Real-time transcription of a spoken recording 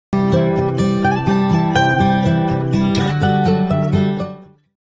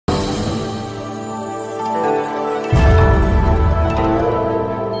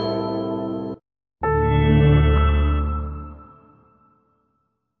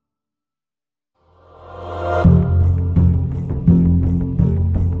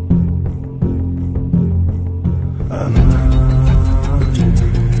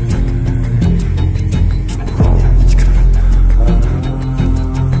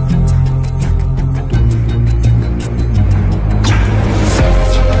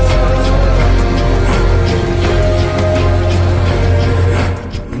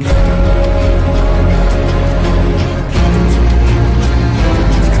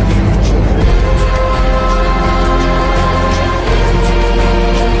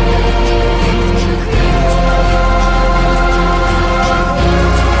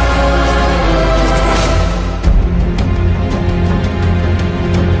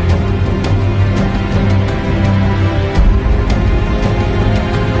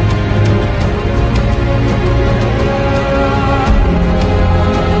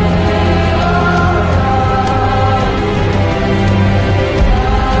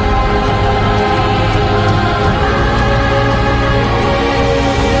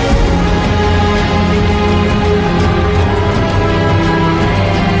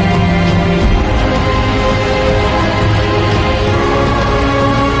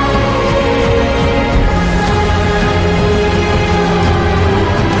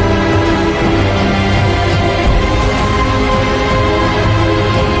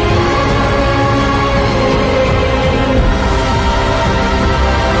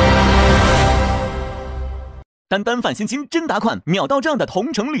单单返现金真打款，秒到账的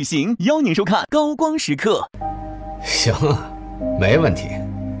同城旅行，邀您收看高光时刻。行啊，没问题。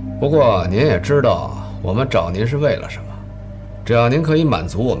不过您也知道，我们找您是为了什么。只要您可以满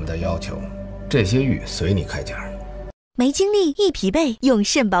足我们的要求，这些玉随你开价。没精力易疲惫，用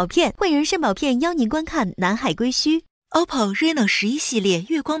肾宝片。汇仁肾宝片邀您观看南海归墟。OPPO Reno 11系列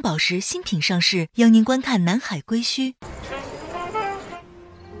月光宝石新品上市，邀您观看南海归墟。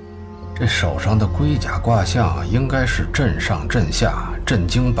这手上的龟甲卦象应该是震上震下，震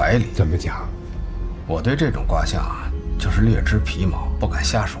惊百里。怎么讲？我对这种卦象就是略知皮毛，不敢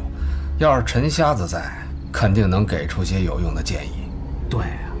瞎说。要是陈瞎子在，肯定能给出些有用的建议。对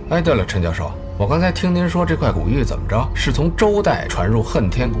啊。哎，对了，陈教授，我刚才听您说这块古玉怎么着，是从周代传入恨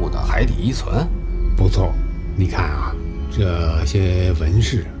天部的海底遗存？不错，你看啊，这些纹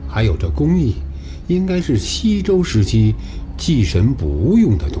饰还有这工艺，应该是西周时期祭神卜物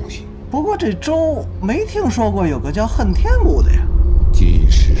用的东西。不过这周没听说过有个叫恨天部的呀。据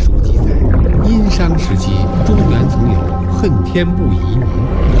史书记载，殷商时期中原曾有恨天部移民，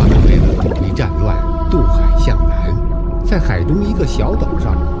他们为了躲避战乱，渡海向南，在海中一个小岛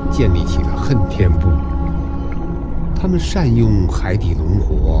上建立起了恨天部。他们善用海底龙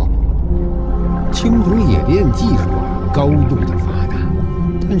火，青铜冶炼技术高度的发达。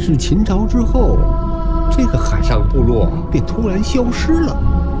但是秦朝之后，这个海上部落便突然消失了。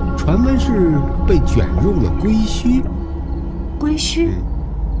传闻是被卷入了归墟。归墟？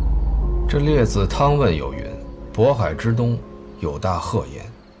这列子汤问有云：渤海之东有大壑岩，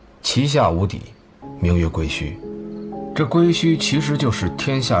其下无底，名曰归墟。这归墟其实就是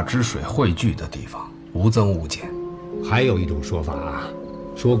天下之水汇聚的地方，无增无减。还有一种说法啊，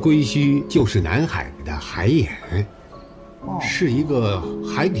说归墟就是南海的海眼，是一个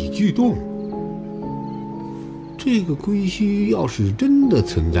海底巨洞。这个归墟要是真的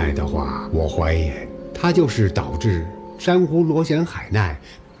存在的话，我怀疑它就是导致珊瑚螺旋海难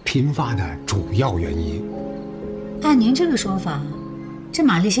频发的主要原因。按您这个说法，这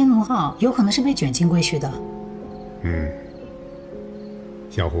玛丽仙奴号有可能是被卷进归墟的。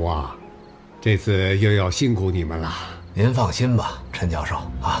小胡啊，这次又要辛苦你们了。您放心吧，陈教授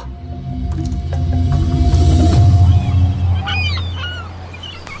啊。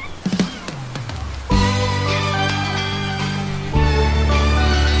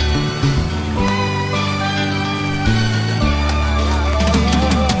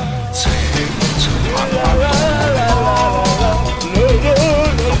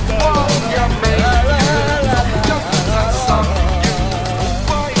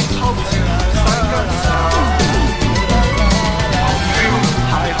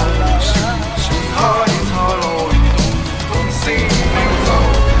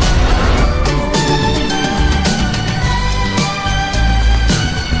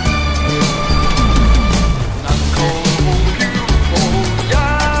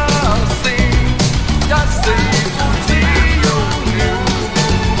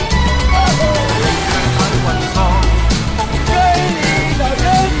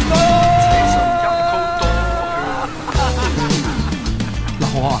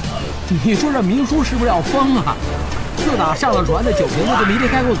你说这明叔是不是要疯啊？自打上了船，那酒瓶子就没离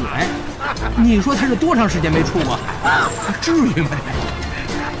开过嘴。你说他是多长时间没出过海？至于吗？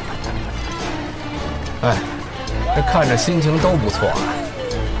哎，这看着心情都不错啊。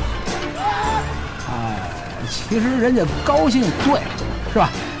其实人家高兴对，是吧？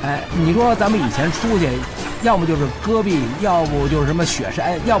哎，你说咱们以前出去，要么就是戈壁，要不就是什么雪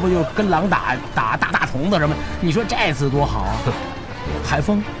山，要不就是跟狼打大虫子什么。你说这次多好啊！海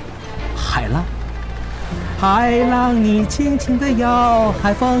风。海浪，海浪你轻轻地摇，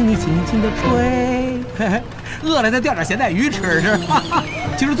海风你轻轻地吹。嘿嘿，饿了再钓点咸带鱼吃是吧？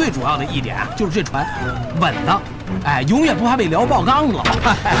其实最主要的一点啊，就是这船稳当，哎，永远不怕被撩爆缸子。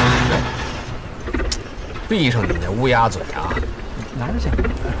闭上你那乌鸦嘴啊！哪儿去？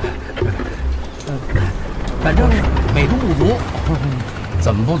反正美中不足。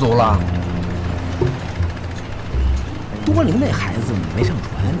怎么不足了？多灵那孩子没上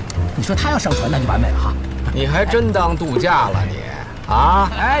船，你说他要上船那就完美了哈！你还真当度假了你啊？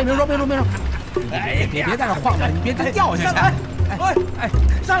哎，别说，哎，别在这晃悠，你别掉下去！哎，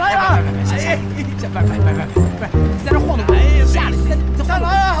上来了！哎，别，你在这晃悠，下来，上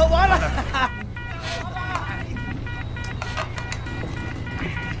来了，完了！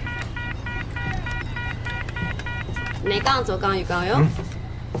你講就講，越講喲。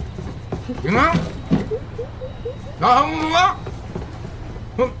點啊？嗱，啊！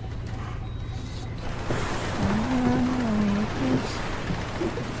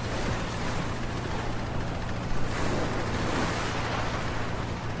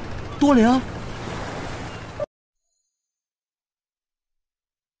多灵。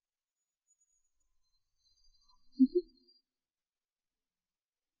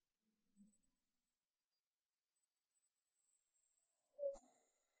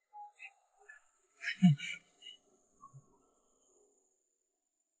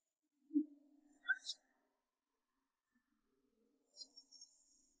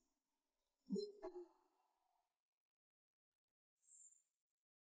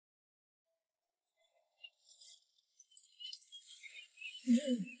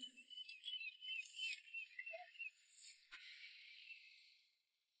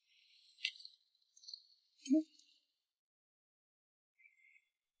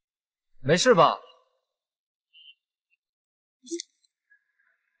没事吧？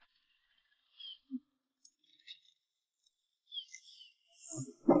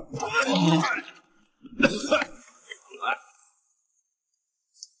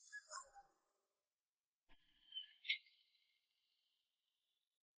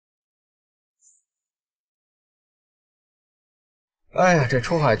哎呀，这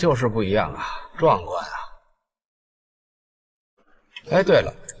出海就是不一样啊，壮观啊！哎，对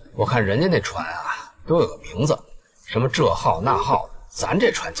了，我看人家那船啊都有个名字，什么这号那号的，咱这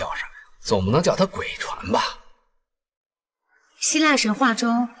船叫啥呀？总不能叫它鬼船吧？希腊神话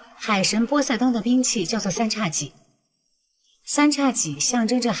中，海神波塞冬的兵器叫做三叉戟，三叉戟象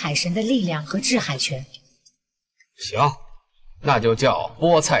征着海神的力量和制海权。行，那就叫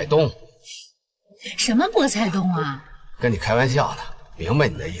波塞冬。什么波塞冬啊？跟你开玩笑呢，明白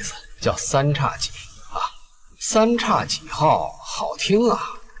你的意思，叫三叉戟啊。三叉戟号好听啊，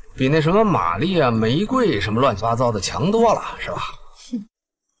比那什么玛丽啊、玫瑰什么乱七八糟的强多了，是吧？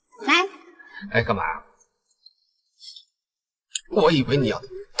来，哎，干嘛呀？我以为你要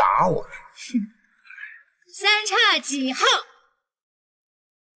打我呢。三叉戟号。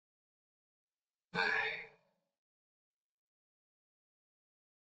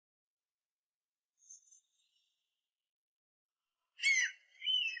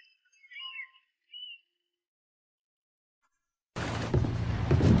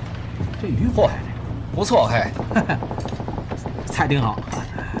这鱼嚯，不错嘿，菜挺好。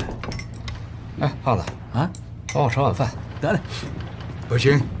哎，胖子啊，帮我盛碗饭。得嘞。不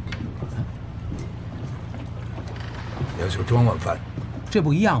行，要求装碗饭。这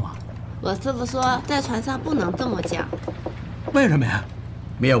不一样吗？我师傅说在船上不能这么讲。为什么呀？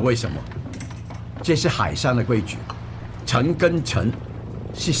没有为什么，这是海上的规矩。城跟城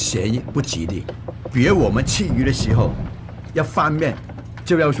是谐音不吉利，比如我们吃鱼的时候要翻面，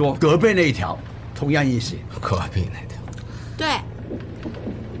就要说隔壁那一条，同样意思。隔壁那条。对。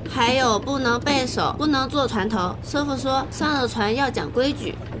还有不能背手，不能坐船头。师傅说上了船要讲规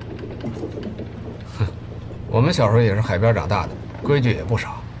矩。哼，我们小时候也是海边长大的，规矩也不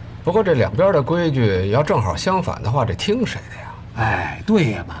少。不过这两边的规矩要正好相反的话，这听谁的呀？哎，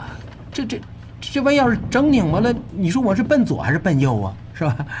对呀嘛，这玩意要是整拧巴了，你说我是奔左还是奔右啊？是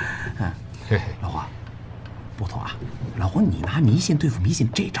吧？嗯，老黄，不错啊，老黄你拿迷信对付迷信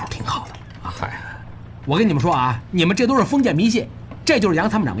这招挺好的啊。嗨，我跟你们说啊，你们这都是封建迷信。这就是杨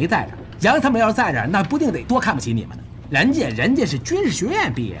参谋长没在这儿，杨参谋要是在这儿，那不定得多看不起你们呢。人家是军事学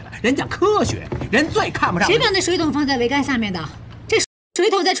院毕业的，人讲科学，人最看不上。谁把那水桶放在桅杆下面的？这水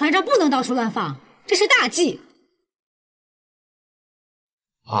桶在船上不能到处乱放，这是大忌。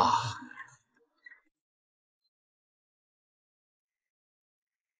啊，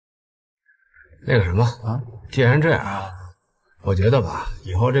那个什么啊，既然这样啊，我觉得吧，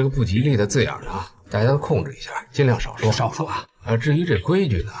以后这个不吉利的字眼呢，大家都控制一下，尽量少说。少说啊。至于这规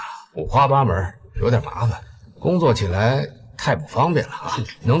矩呢，五花八门，有点麻烦，工作起来太不方便了啊。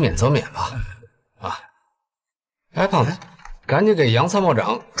能免则免吧。啊，哎，胖子，赶紧给杨参谋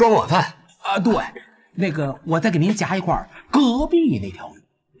长装碗饭啊。对，那个我再给您夹一块隔壁那条鱼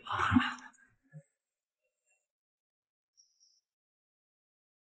啊。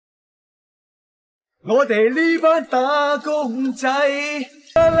我哋呢班打工仔，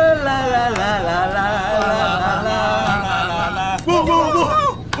啦啦啦啦啦啦啦啦！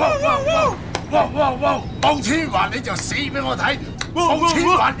哇！冇錢還你就死俾我睇，冇錢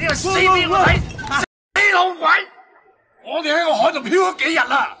還你就死俾我睇，死老鬼！我哋喺個海度漂咗幾日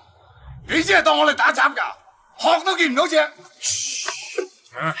啦，你真係當我哋打雜㗎？殼都見唔到隻。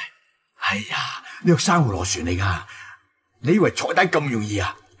哎呀，呢個珊瑚螺旋嚟㗎，你以為坐低咁容易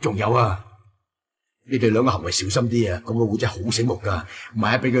啊？仲有啊！你哋兩個行為小心啲啊！咁個虎仔好醒目噶，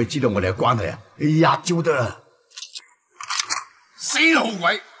萬一俾佢知道我哋嘅關係啊，一招得啦！死老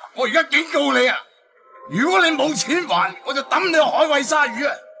鬼！我而家警告你啊！如果你冇錢還，我就抌你個海餵鯊魚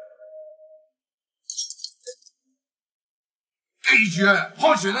啊！記住啊，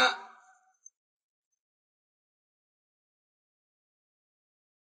開船啦！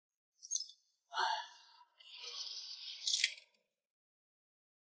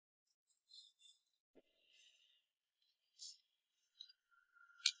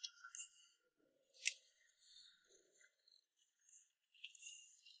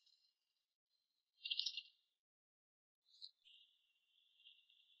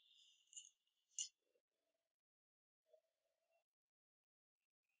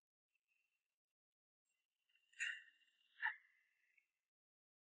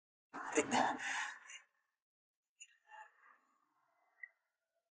这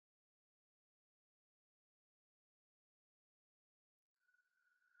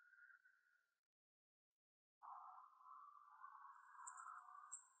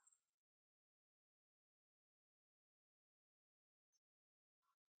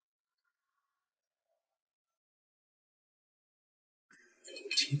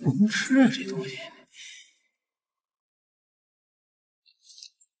不能吃啊，这东西。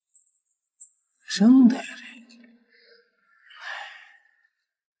生的呀，这。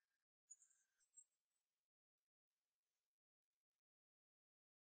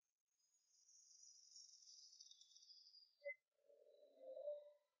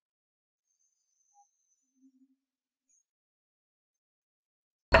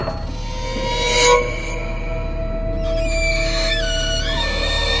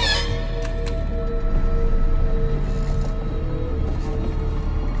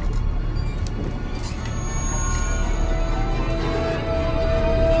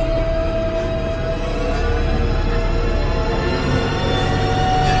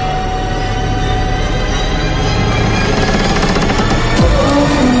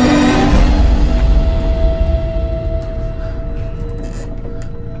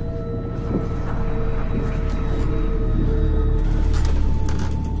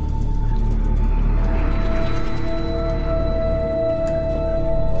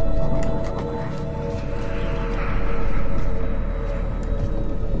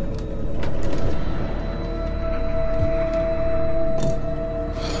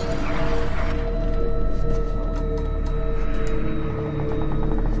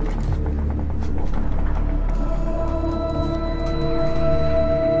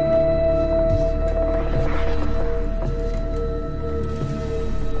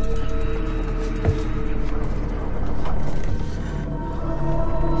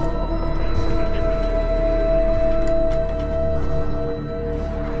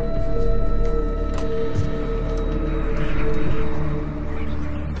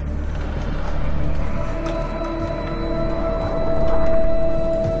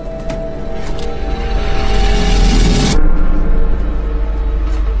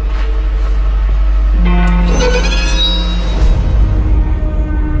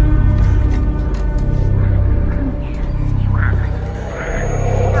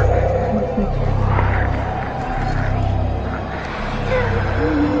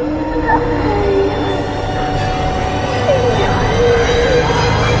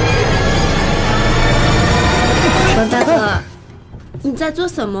你在做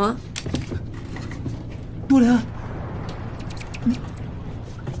什么？杜玲，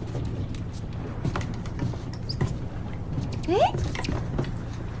哎，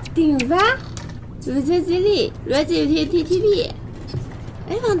顶子，直接激励，WeTV。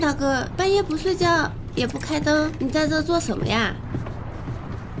哎，王大哥，半夜不睡觉也不开灯，你在这做什么呀？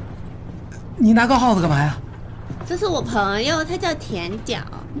你拿个耗子干嘛呀？这是我朋友，他叫田角。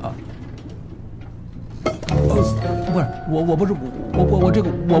不是我不是我这个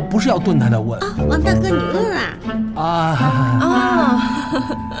我不是要炖他的我。啊，王大哥你饿了？啊。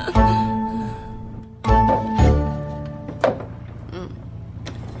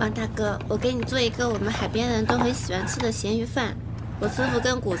王大哥，我给你做一个我们海边人都很喜欢吃的咸鱼饭，我师傅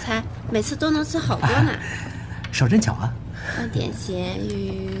跟古菜每次都能吃好多呢。手真巧啊！放点咸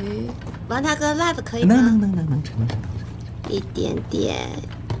鱼，王大哥辣的可以吗？能吃。一点点。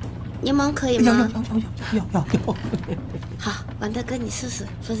柠檬可以吗？要。好，王大哥你试试，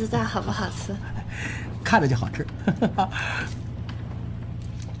不知道好不好吃？看着就好吃。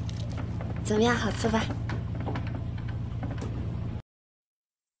怎么样，好吃吧？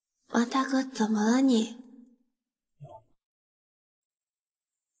王大哥，怎么了你？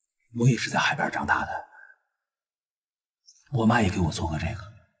我也是在海边长大的，我妈也给我做过这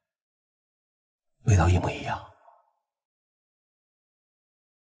个，味道一模一样。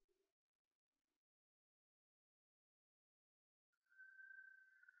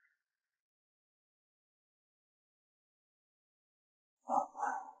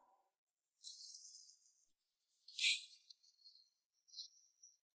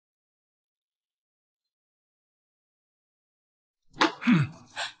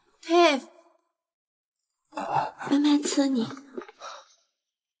Dave， 慢慢吃你。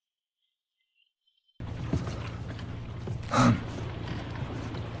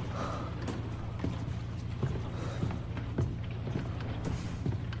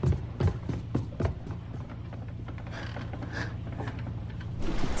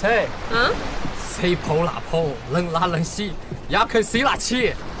切，谁碰哪碰，人拉人死，也看谁拿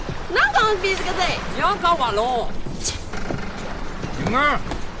起。哪刚比这个贼？杨刚完了。女儿，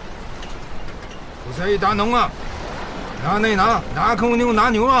不使打农啊，拿内拿口牛拿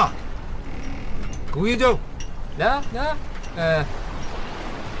牛啊，故意就，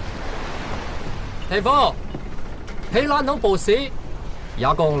地方，希拉能報事，也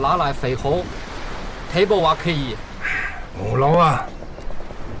講拿來肥好，地方話可以。冇佬啊，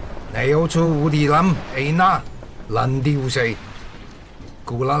你要出無地諗，哎那爛掉死，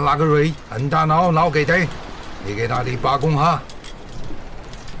古蘭那個瑞，很大腦給他，你給他哋罷工下，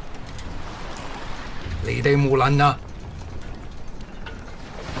你哋冇撚啊！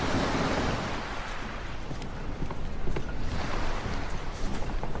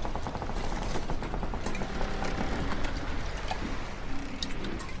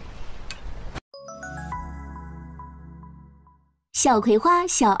小葵花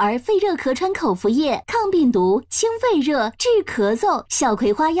小儿肺热咳喘口服液，抗病毒、清肺热、治咳嗽。小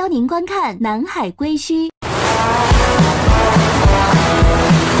葵花邀您观看《南海归墟》。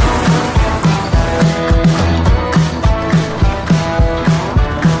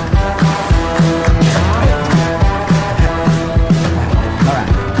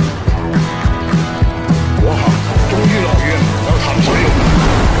我好，终于落雨，要淡水了。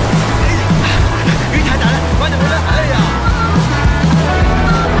雨太大了，快点回来！哎呀！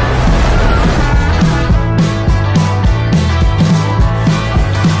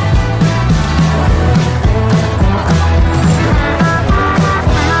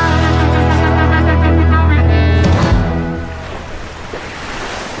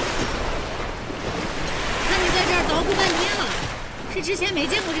之前没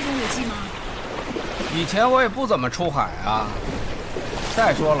见过这种武器吗？以前我也不怎么出海啊。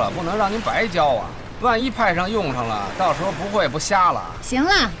再说了，不能让您白教啊，万一派上用场了，到时候不会不瞎了。行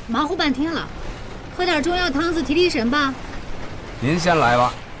了，忙活半天了，喝点中药汤子提提神吧。您先来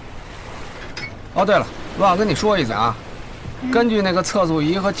吧。哦，对了，忘了跟你说一嘴啊，根据那个测速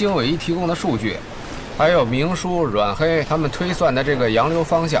仪和经纬仪提供的数据，还有明叔、阮黑他们推算的这个洋流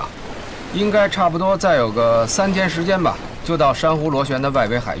方向，应该差不多再有个3天时间吧。就到珊瑚螺旋的外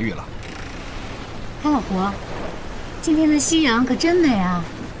围海域了。哎，老胡，今天的夕阳可真美啊！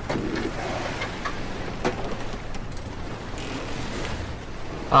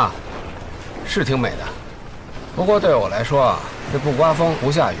啊，是挺美的。不过对我来说啊，这不刮风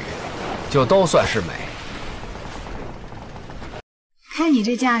不下雨，就都算是美。看你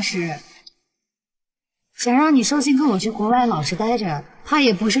这架势，想让你收心跟我去国外老实待着，怕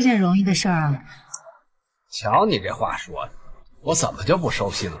也不是件容易的事儿啊。瞧你这话说的，我怎么就不收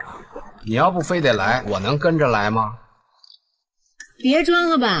心了？你要不非得来，我能跟着来吗？别装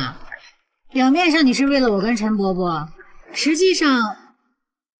了吧，表面上你是为了我跟陈伯伯，实际上……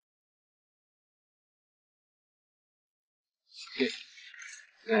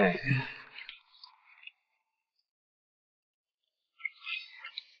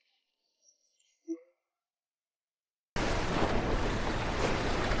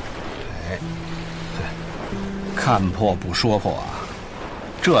看破不说破啊，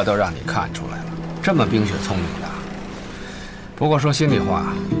这都让你看出来了，这么冰雪聪明的。不过说心里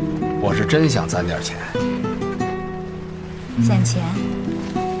话，我是真想攒点钱。攒钱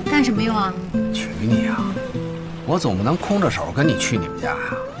干什么用啊？娶你啊！我总不能空着手跟你去你们家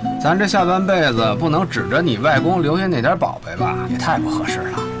啊！咱这下半辈子不能指着你外公留下那点宝贝吧？也太不合适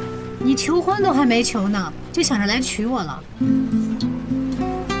了。你求婚都还没求呢，就想着来娶我了？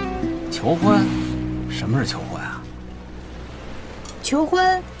求婚？什么是求婚啊？求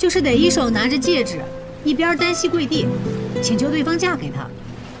婚就是得一手拿着戒指，一边单膝跪地，请求对方嫁给他。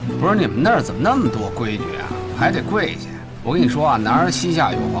不是你们那儿怎么那么多规矩啊？还得跪下？我跟你说啊，男儿膝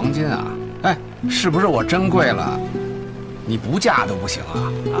下有黄金啊！哎，是不是我真跪了，你不嫁都不行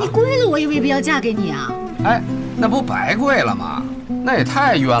啊？你跪了，我也未必要嫁给你啊！哎，那不白跪了吗？那也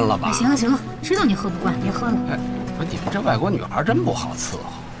太冤了吧！哎，行了行了，知道你喝不惯，别喝了。哎，说你们这外国女孩真不好伺候。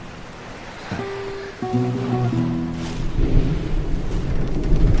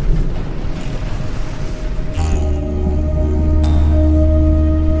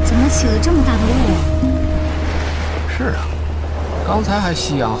怎么起了这么大的雾？是啊，刚才还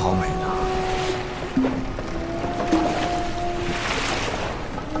夕阳好美呢。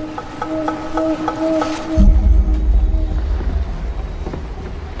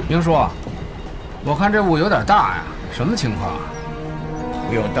明叔，我看这雾有点大呀，什么情况啊？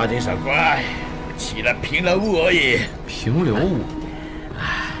不用大惊小怪，起了平流雾而已。平流雾？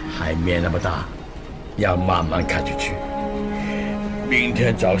海面那么大，要慢慢看出去。明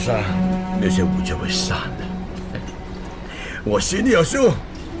天早上那些雾就会散了。我心里有数。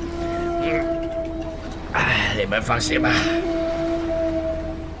哎，你们放心吧。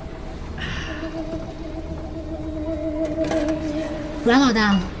阮老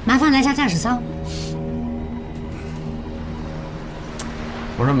大，麻烦来下驾驶舱。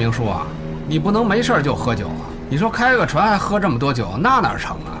我说明叔啊，你不能没事就喝酒啊！你说开个船还喝这么多酒，那哪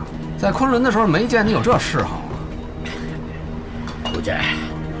成啊？在昆仑的时候没见你有这嗜好啊！胡子，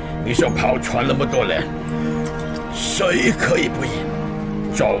你说跑船那么多人，水可以不饮，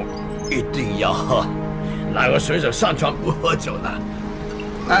酒一定要喝。哪个水手上船不喝酒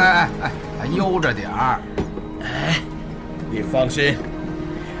的？哎，悠着点儿。哎，你放心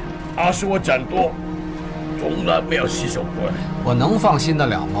，25盏多，从来没有洗手过。我能放心得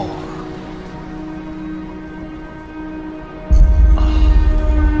了吗？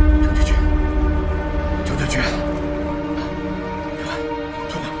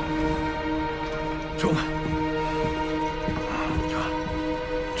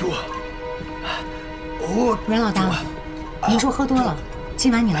阮老大，明叔喝多了，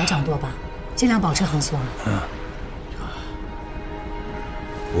今晚你来掌舵吧，尽量保持恒松。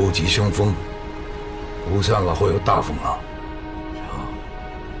无极生风，不散了会有大风浪。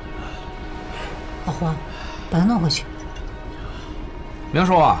老胡，把他弄回去。明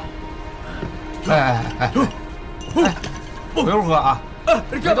叔啊，不用喝啊，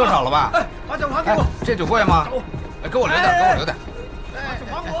没多少了吧？把酒还给我。这酒贵吗？给我留点，给我留点。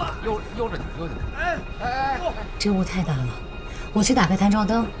还我。悠着点。这雾太大了，我去打开探照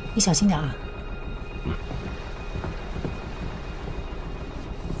灯，你小心点啊。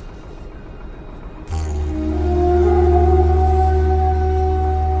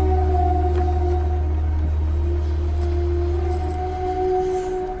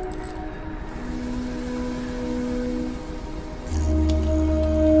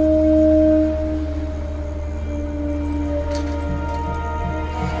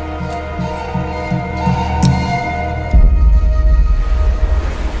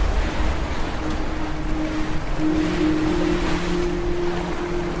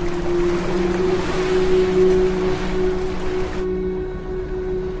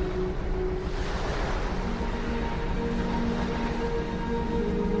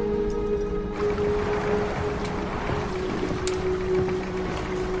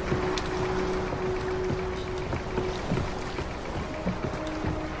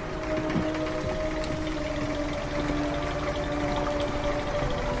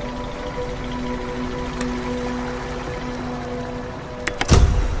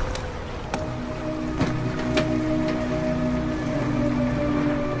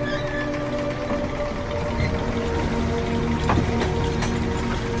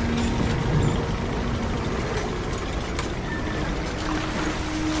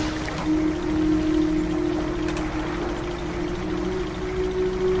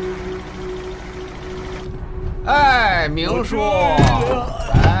哎，明叔，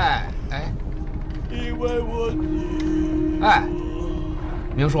因为我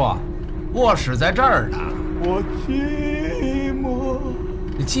明叔，卧室在这儿呢。我寂寞。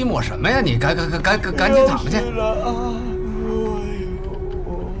你寂寞什么呀？你赶紧躺下去。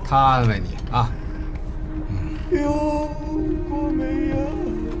他安慰你啊。有过没有？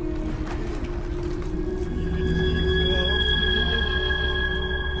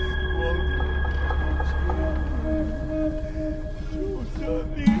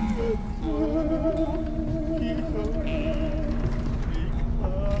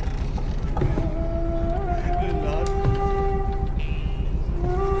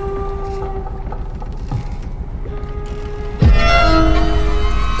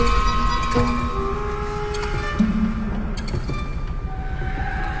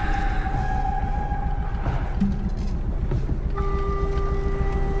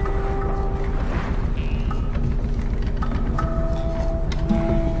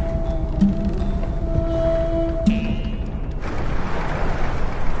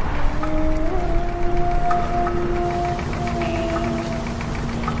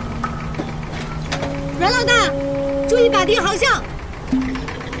阮老大，注意打定航向。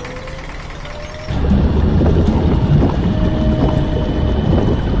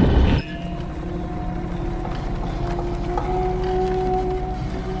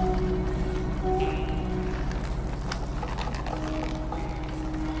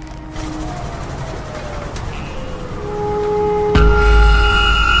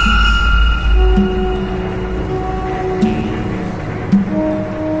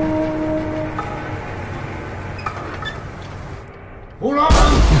胡老板，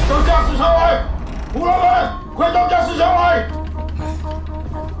到驾驶舱来！胡老板，快到驾驶舱来！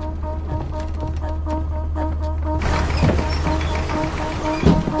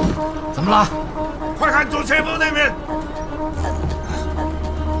怎么了？快看左前方那边！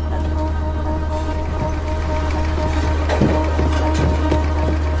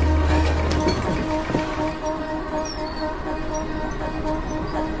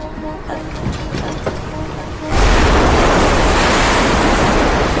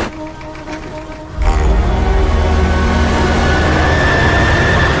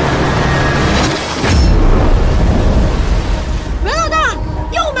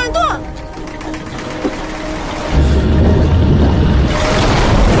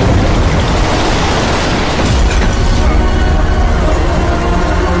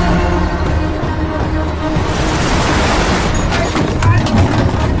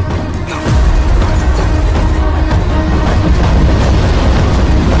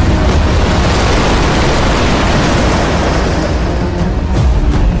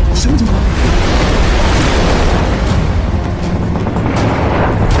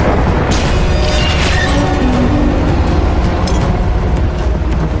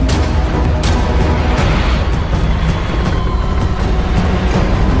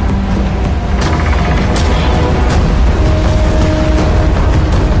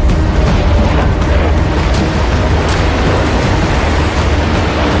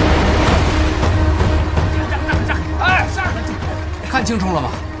清楚了吗？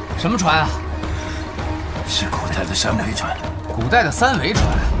什么船啊？是古代的三桅船。古代的三桅船？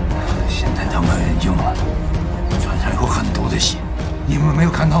现在他们用了，船上有很多的血，你们没有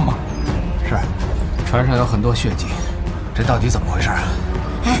看到吗？是，船上有很多血迹，这到底怎么回事啊？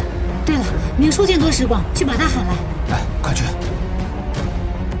哎，对了，明叔见多识广，去把他喊来。哎，快去！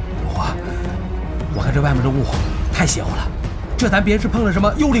我看这外面这雾太邪乎了，这咱别是碰了什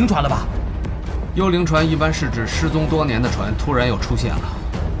么幽灵船了吧？幽灵船一般是指失踪多年的船突然又出现了。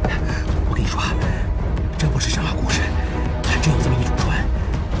我跟你说啊，这不是神话故事，还真有这么一种船，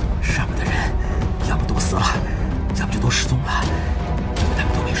上面的人要么都死了，要么就都失踪了，因为他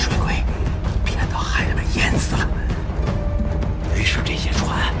们都被水鬼骗到海里面淹死了。于是这些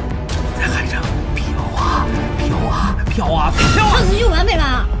船在海上飘啊飘啊飘啊飘啊，胖子就完美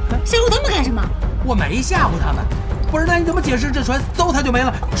吧？吓唬他们干什么？我没吓唬他们，不是？那你怎么解释这船嗖它就没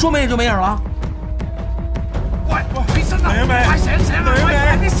了，说没影就没影了？喂，起身啊！快醒醒啊！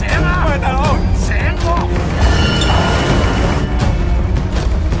快啲醒啊！喂，大佬，醒喎！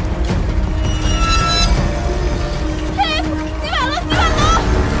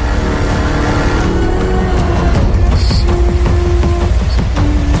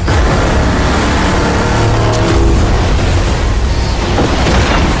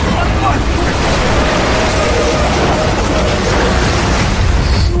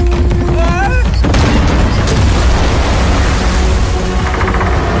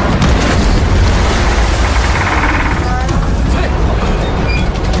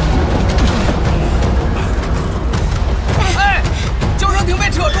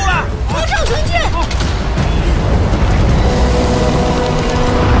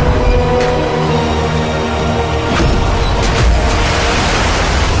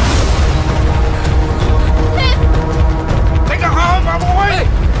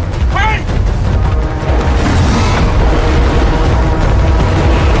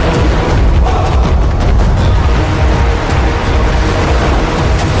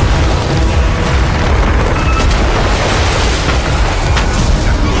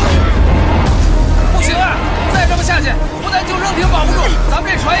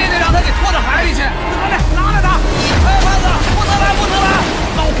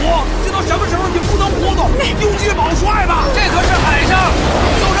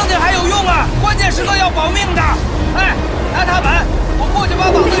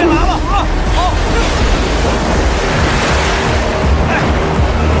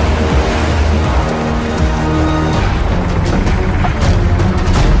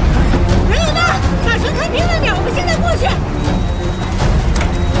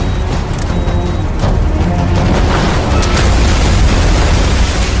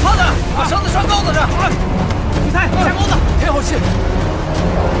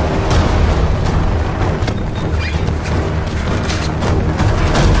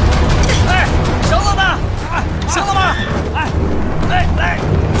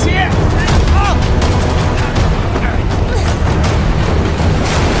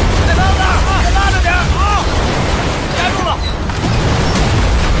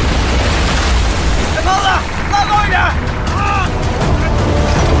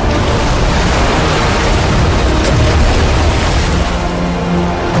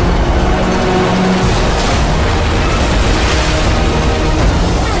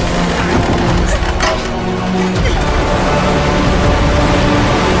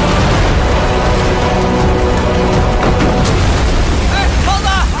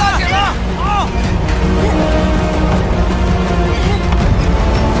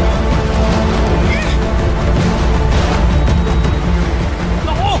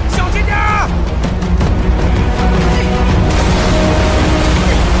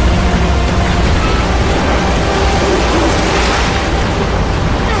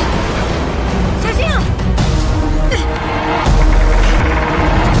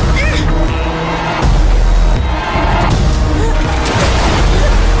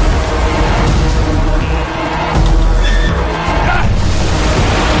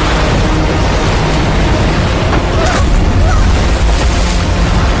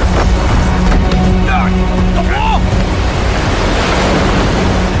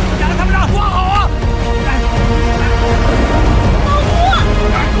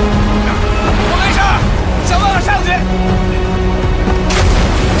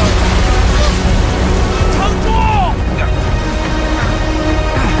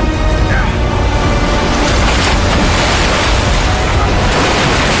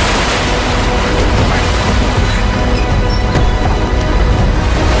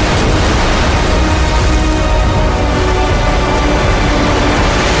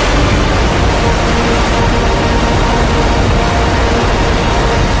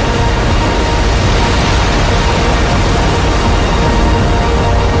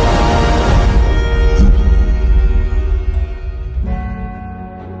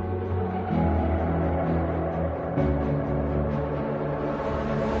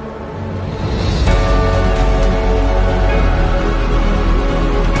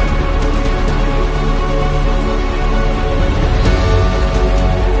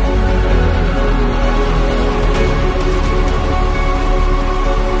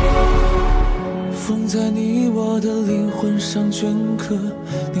上镌刻，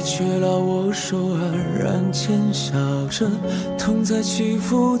你却拉我手安然间笑着。同在起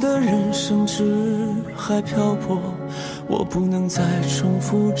伏的人生之海漂泊，我不能再重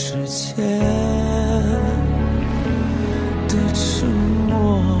复之前的沉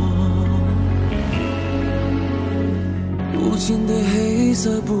默。无尽的黑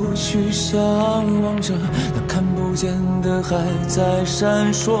色不去向往着，那看不见的还在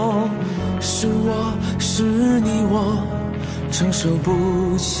闪烁。是我是你我承受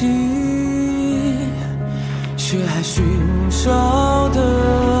不起，却还寻找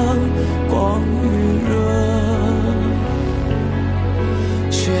的光与热，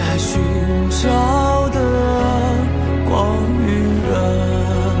却还寻找的光与热。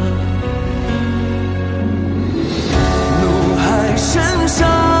怒海深沙，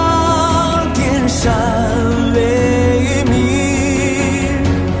电闪雷鸣，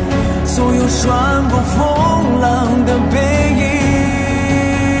总有穿过风浪的背影。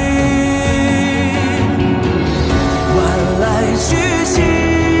晚来聚集，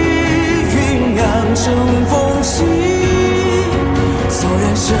酝酿成风起，纵然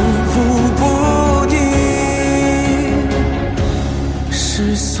身浮不定，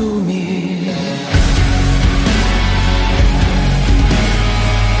是宿命。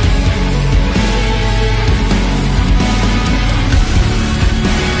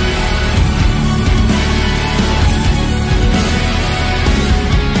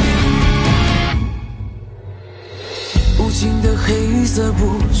黑色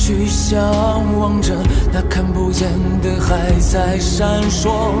不去向往着，那看不见的还在闪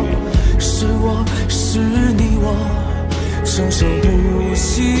烁。是我是你我承受不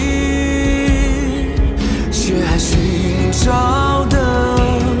起，却还寻找的